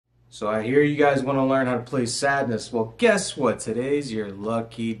So I hear you guys want to learn how to play sadness. Well, guess what? Today's your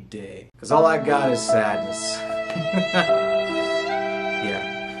lucky day. Because all I got is sadness.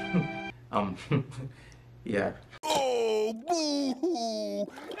 Yeah. Yeah. Oh,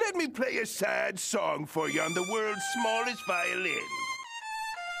 boo-hoo! Let me play a sad song for you on the world's smallest violin.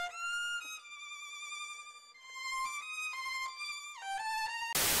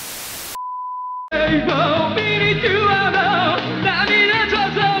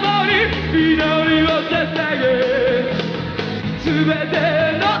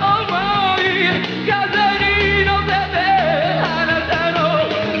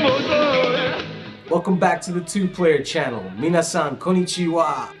 Welcome back to the two-player channel. Minasan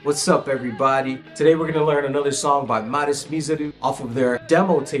konnichiwa. What's up, everybody? Today we're gonna learn another song by Malice Mizer off of their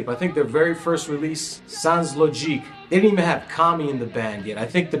demo tape. I think their very first release, Sans Logique. They didn't even have Kami in the band yet. I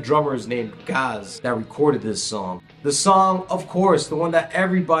think the drummer is named Gaz that recorded this song. The song, of course, the one that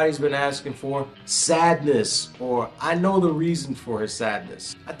everybody's been asking for, Sadness, or I Know the Reason for Her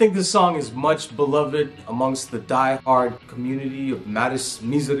Sadness. I think this song is much beloved amongst the die-hard community of Malice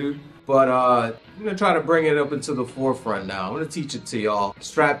Mizer. But I'm gonna try to bring it up into the forefront now. I'm gonna teach it to y'all.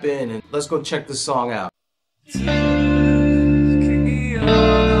 Strap in and let's go check this song out.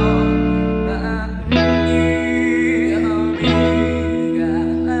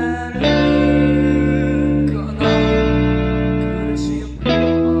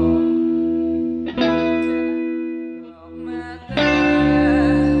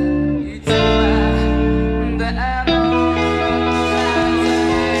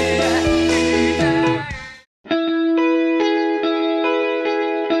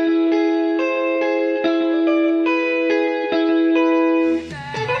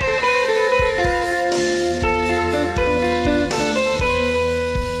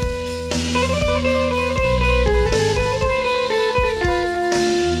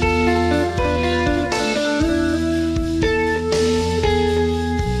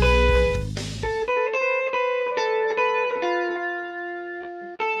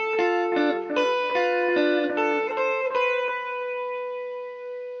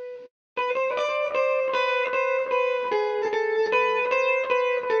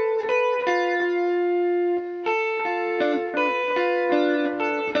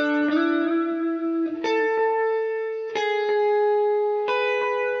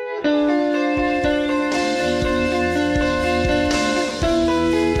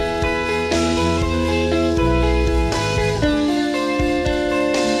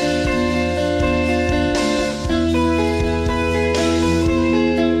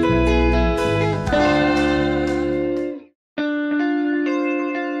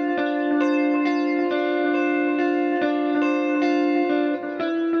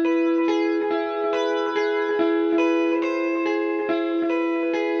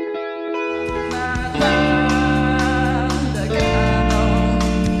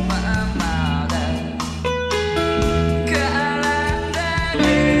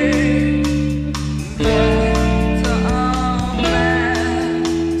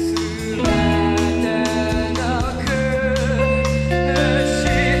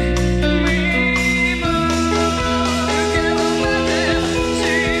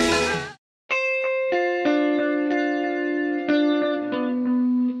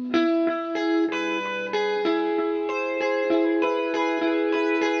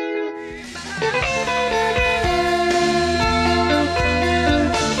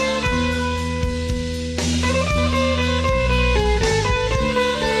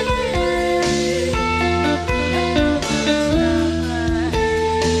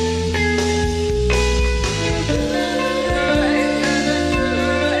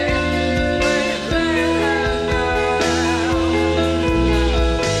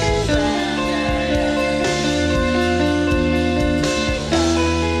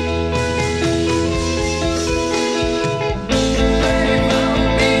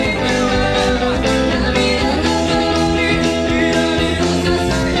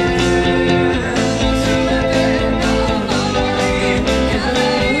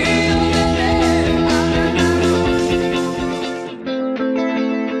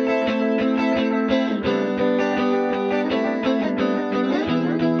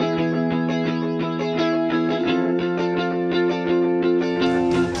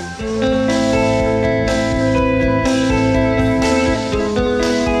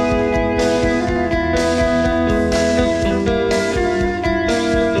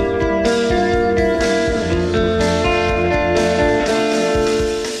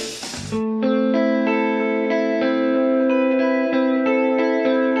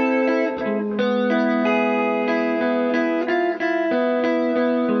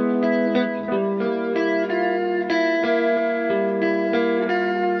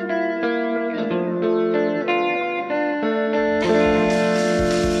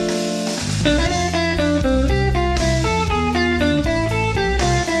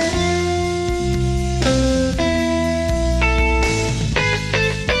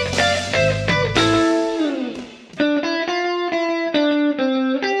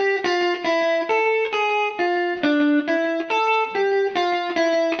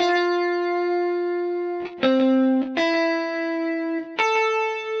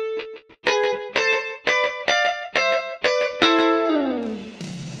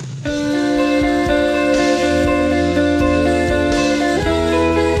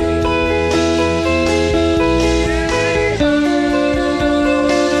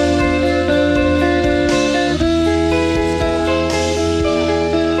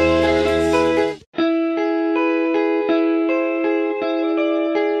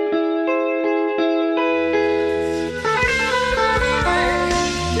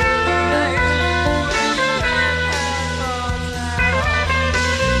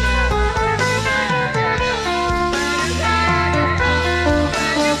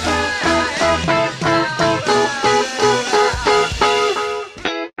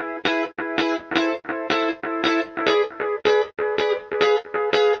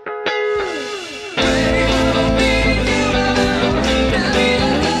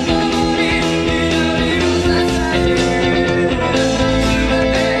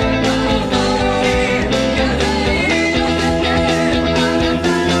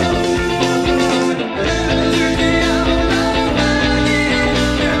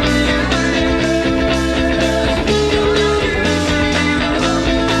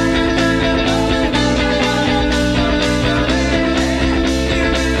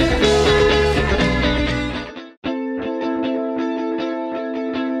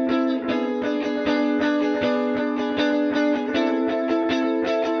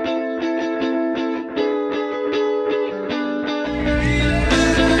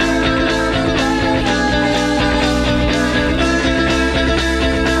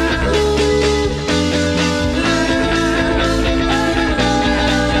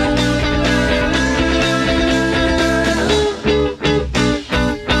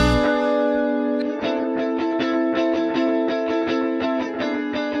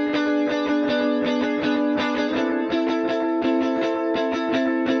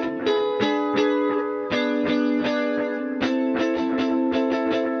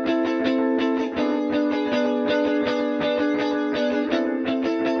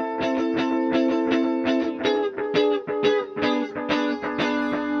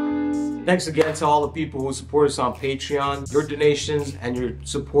 Thanks again to all the people who support us on Patreon. Your donations and your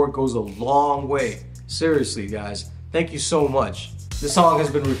support goes a long way. Seriously, guys, thank you so much. This song has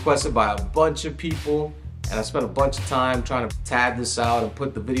been requested by a bunch of people, and I spent a bunch of time trying to tab this out and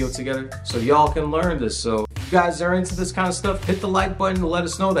put the video together so y'all can learn this. So if you guys are into this kind of stuff, hit the like button to let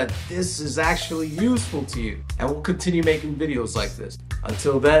us know that this is actually useful to you. And we'll continue making videos like this.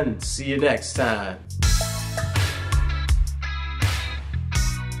 Until then, see you next time.